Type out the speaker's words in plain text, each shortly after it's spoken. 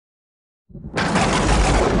Hi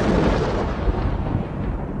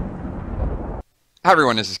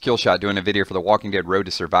everyone, this is Killshot doing a video for The Walking Dead Road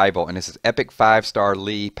to Survival, and this is Epic 5-Star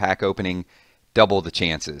Lee pack opening, double the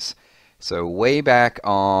chances. So way back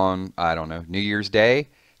on, I don't know, New Year's Day,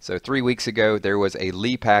 so 3 weeks ago, there was a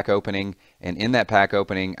Lee pack opening, and in that pack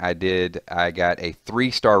opening, I got a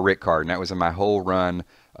 3-star Rick card, and that was in my whole run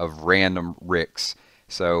of random Ricks.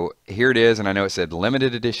 So here it is, and I know it said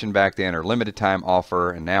limited edition back then or limited time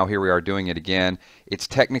offer, and now here we are doing it again. It's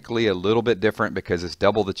technically a little bit different because it's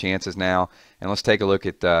double the chances now. And let's take a look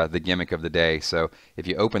at the gimmick of the day. So if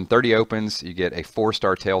you open 30 opens, you get a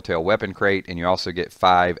 4-star Telltale weapon crate, and you also get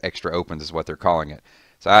 5 extra opens is what they're calling it.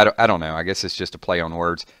 So I don't know. I guess it's just a play on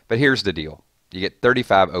words. But here's the deal. You get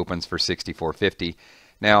 35 opens for $64.50.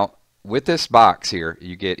 Now, with this box here,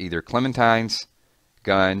 you get either Clementine's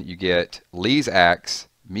gun, you get Lee's axe,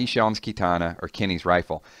 Michonne's katana, or Kenny's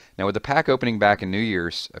rifle. Now, with the pack opening back in New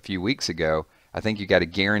Year's a few weeks ago, I think you got a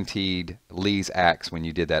guaranteed Lee's axe when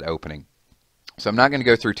you did that opening. So I'm not going to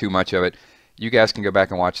go through too much of it. You guys can go back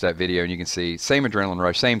and watch that video and you can see same adrenaline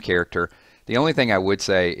rush, same character. The only thing I would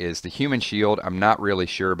say is the human shield, I'm not really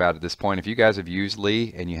sure about at this point. If you guys have used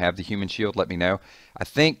Lee and you have the human shield, let me know. I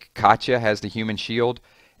think Katya has the human shield,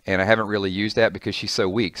 and I haven't really used that because she's so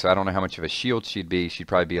weak, so I don't know how much of a shield she'd be. She'd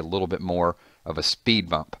probably be a little bit more of a speed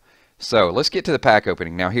bump. So let's get to the pack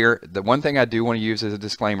opening. Now here, the one thing I do want to use as a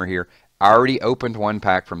disclaimer here, I already opened one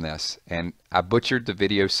pack from this, and I butchered the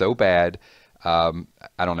video so bad. I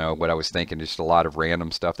don't know what I was thinking, just a lot of random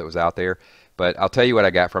stuff that was out there. But I'll tell you what I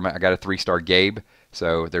got from it. I got a 3-star Gabe,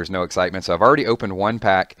 so there's no excitement. So I've already opened one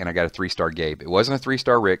pack, and I got a 3-star Gabe. It wasn't a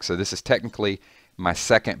 3-star Rick, so this is technically my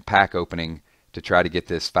second pack opening to try to get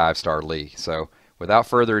this 5-star Lee. So without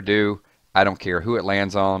further ado, I don't care who it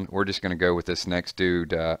lands on. We're just going to go with this next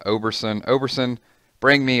dude, Oberson. Oberson,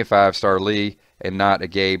 bring me a 5-star Lee and not a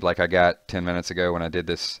Gabe like I got 10 minutes ago when I did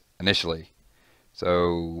this initially.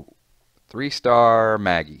 So 3-star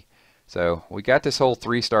Maggie. So we got this whole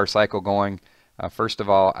 3-star cycle going. First of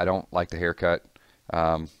all, I don't like the haircut.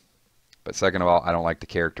 But second of all, I don't like the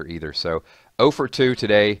character either. So 0 for 2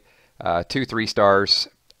 today. 2 3-stars.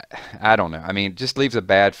 I don't know. I mean, it just leaves a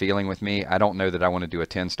bad feeling with me. I don't know that I want to do a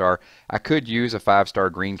 10-star. I could use a 5-star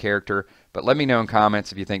green character, but let me know in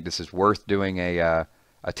comments if you think this is worth doing a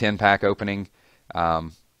 10-pack opening.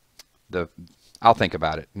 I'll think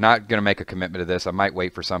about it. Not going to make a commitment to this. I might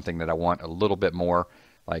wait for something that I want a little bit more.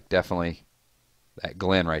 Like definitely that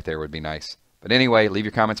Glen right there would be nice. But anyway, leave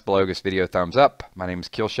your comments below. Give this video a thumbs up. My name is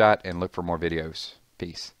Killshot, and look for more videos.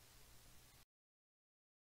 Peace.